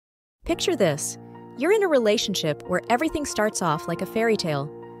Picture this. You're in a relationship where everything starts off like a fairy tale.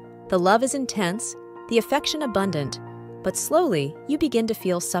 The love is intense, the affection abundant, but slowly you begin to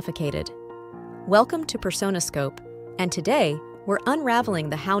feel suffocated. Welcome to PersonaScope, and today we're unraveling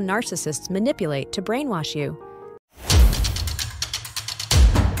the how narcissists manipulate to brainwash you.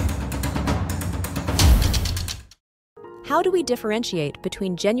 How do we differentiate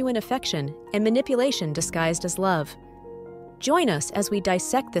between genuine affection and manipulation disguised as love? Join us as we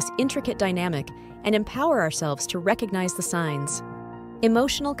dissect this intricate dynamic and empower ourselves to recognize the signs.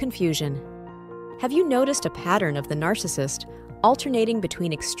 Emotional confusion. Have you noticed a pattern of the narcissist alternating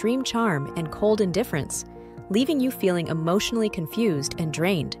between extreme charm and cold indifference, leaving you feeling emotionally confused and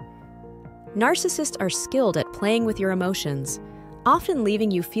drained? Narcissists are skilled at playing with your emotions, often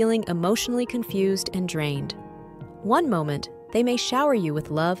leaving you feeling emotionally confused and drained. One moment, they may shower you with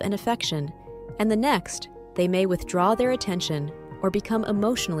love and affection, and the next, they may withdraw their attention or become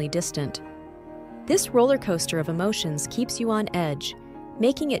emotionally distant. This roller coaster of emotions keeps you on edge,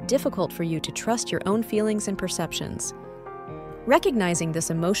 making it difficult for you to trust your own feelings and perceptions. Recognizing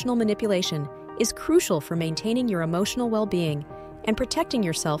this emotional manipulation is crucial for maintaining your emotional well-being and protecting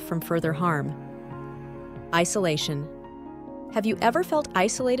yourself from further harm. Isolation. Have you ever felt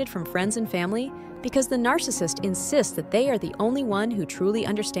isolated from friends and family because the narcissist insists that they are the only one who truly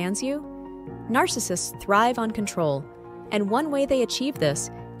understands you? Narcissists thrive on control, and one way they achieve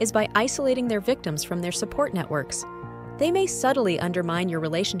this is by isolating their victims from their support networks. They may subtly undermine your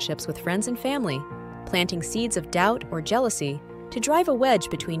relationships with friends and family, planting seeds of doubt or jealousy to drive a wedge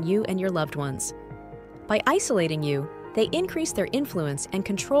between you and your loved ones. By isolating you, they increase their influence and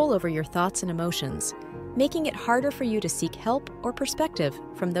control over your thoughts and emotions, making it harder for you to seek help or perspective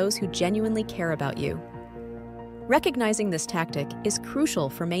from those who genuinely care about you. Recognizing this tactic is crucial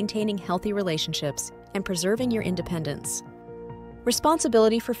for maintaining healthy relationships and preserving your independence.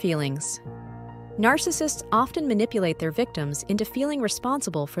 Responsibility for feelings. Narcissists often manipulate their victims into feeling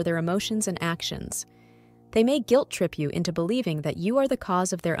responsible for their emotions and actions. They may guilt-trip you into believing that you are the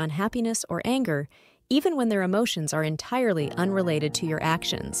cause of their unhappiness or anger, even when their emotions are entirely unrelated to your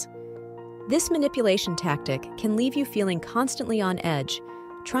actions. This manipulation tactic can leave you feeling constantly on edge,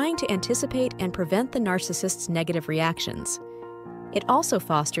 trying to anticipate and prevent the narcissist's negative reactions. It also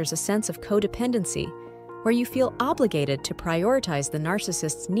fosters a sense of codependency, where you feel obligated to prioritize the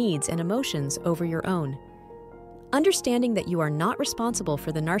narcissist's needs and emotions over your own. Understanding that you are not responsible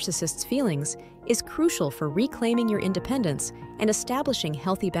for the narcissist's feelings is crucial for reclaiming your independence and establishing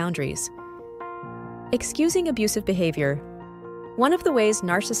healthy boundaries. Excusing abusive behavior. One of the ways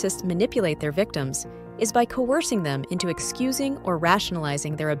narcissists manipulate their victims is by coercing them into excusing or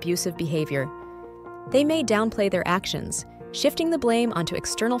rationalizing their abusive behavior. They may downplay their actions, shifting the blame onto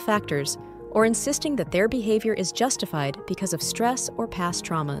external factors, or insisting that their behavior is justified because of stress or past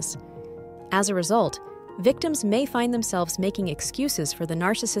traumas. As a result, victims may find themselves making excuses for the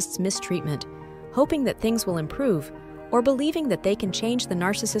narcissist's mistreatment, hoping that things will improve, or believing that they can change the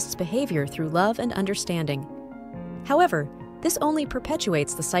narcissist's behavior through love and understanding. However, this only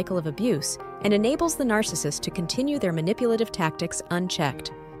perpetuates the cycle of abuse and enables the narcissist to continue their manipulative tactics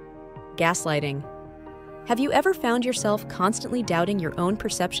unchecked. Gaslighting. Have you ever found yourself constantly doubting your own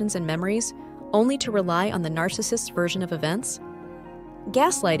perceptions and memories, only to rely on the narcissist's version of events?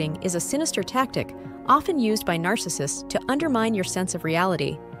 Gaslighting is a sinister tactic often used by narcissists to undermine your sense of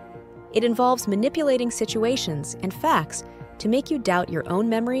reality. It involves manipulating situations and facts to make you doubt your own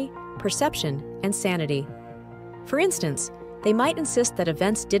memory, perception, and sanity. For instance, they might insist that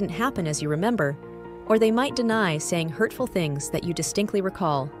events didn't happen as you remember, or they might deny saying hurtful things that you distinctly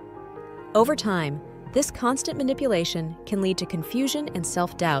recall. Over time, this constant manipulation can lead to confusion and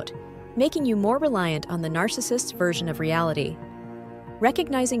self-doubt, making you more reliant on the narcissist's version of reality.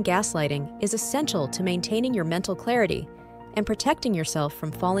 Recognizing gaslighting is essential to maintaining your mental clarity and protecting yourself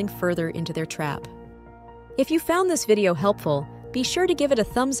from falling further into their trap. If you found this video helpful, be sure to give it a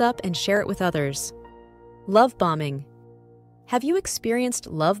thumbs up and share it with others. Love bombing. Have you experienced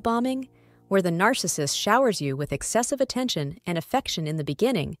love bombing, where the narcissist showers you with excessive attention and affection in the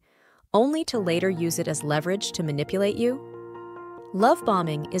beginning, only to later use it as leverage to manipulate you? Love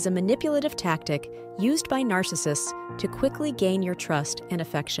bombing is a manipulative tactic used by narcissists to quickly gain your trust and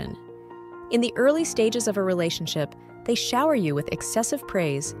affection. In the early stages of a relationship, they shower you with excessive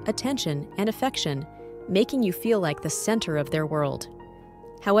praise, attention, and affection, making you feel like the center of their world.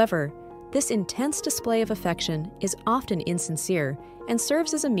 However, this intense display of affection is often insincere and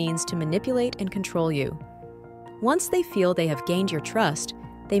serves as a means to manipulate and control you. Once they feel they have gained your trust,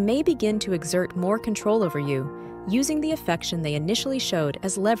 they may begin to exert more control over you, using the affection they initially showed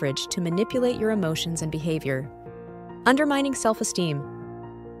as leverage to manipulate your emotions and behavior. Undermining self-esteem.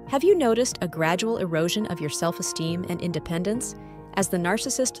 Have you noticed a gradual erosion of your self-esteem and independence as the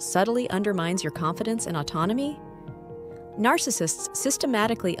narcissist subtly undermines your confidence and autonomy? Narcissists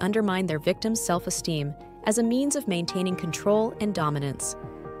systematically undermine their victims' self-esteem as a means of maintaining control and dominance.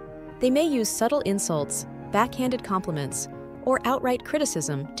 They may use subtle insults, backhanded compliments, or outright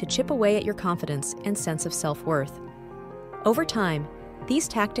criticism to chip away at your confidence and sense of self-worth. Over time, these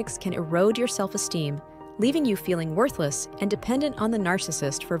tactics can erode your self-esteem, leaving you feeling worthless and dependent on the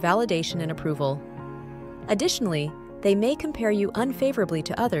narcissist for validation and approval. Additionally, they may compare you unfavorably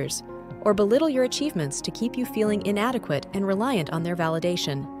to others or belittle your achievements to keep you feeling inadequate and reliant on their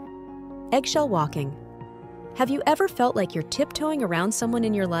validation. Eggshell walking. Have you ever felt like you're tiptoeing around someone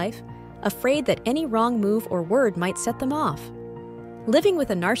in your life, afraid that any wrong move or word might set them off? Living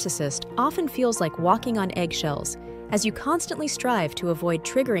with a narcissist often feels like walking on eggshells, as you constantly strive to avoid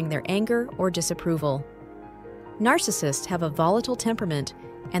triggering their anger or disapproval. Narcissists have a volatile temperament,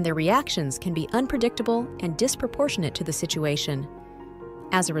 and their reactions can be unpredictable and disproportionate to the situation.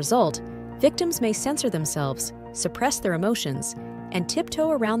 As a result, victims may censor themselves, suppress their emotions, and tiptoe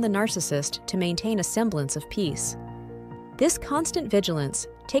around the narcissist to maintain a semblance of peace. This constant vigilance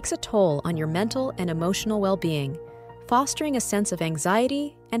takes a toll on your mental and emotional well-being, fostering a sense of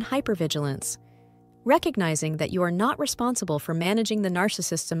anxiety and hypervigilance. Recognizing that you are not responsible for managing the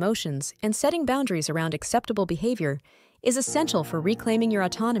narcissist's emotions and setting boundaries around acceptable behavior is essential for reclaiming your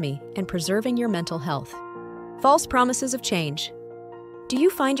autonomy and preserving your mental health. False promises of change. Do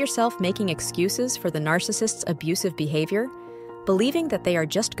you find yourself making excuses for the narcissist's abusive behavior, believing that they are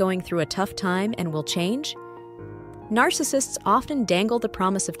just going through a tough time and will change? Narcissists often dangle the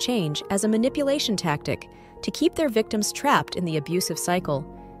promise of change as a manipulation tactic to keep their victims trapped in the abusive cycle.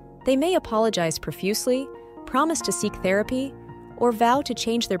 They may apologize profusely, promise to seek therapy, or vow to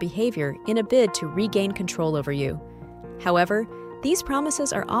change their behavior in a bid to regain control over you. However, these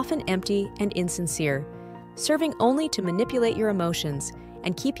promises are often empty and insincere, serving only to manipulate your emotions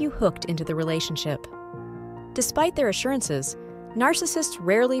and keep you hooked into the relationship. Despite their assurances, narcissists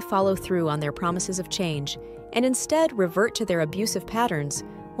rarely follow through on their promises of change and instead revert to their abusive patterns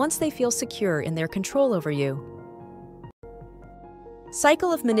once they feel secure in their control over you.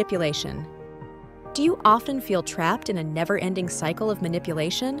 Cycle of manipulation. Do you often feel trapped in a never-ending cycle of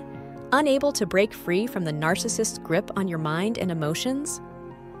manipulation, unable to break free from the narcissist's grip on your mind and emotions?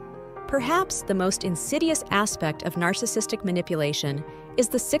 Perhaps the most insidious aspect of narcissistic manipulation is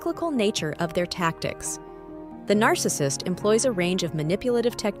the cyclical nature of their tactics. The narcissist employs a range of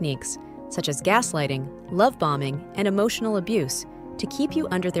manipulative techniques, such as gaslighting, love bombing, and emotional abuse, to keep you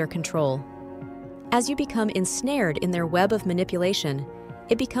under their control. As you become ensnared in their web of manipulation,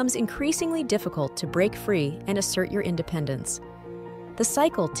 it becomes increasingly difficult to break free and assert your independence. The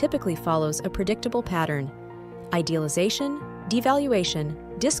cycle typically follows a predictable pattern: idealization,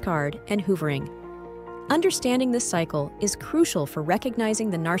 devaluation, discard, and hoovering. Understanding this cycle is crucial for recognizing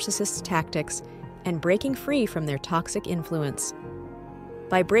the narcissist's tactics and breaking free from their toxic influence.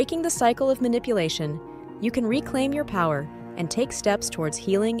 By breaking the cycle of manipulation, you can reclaim your power and take steps towards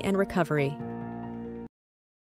healing and recovery.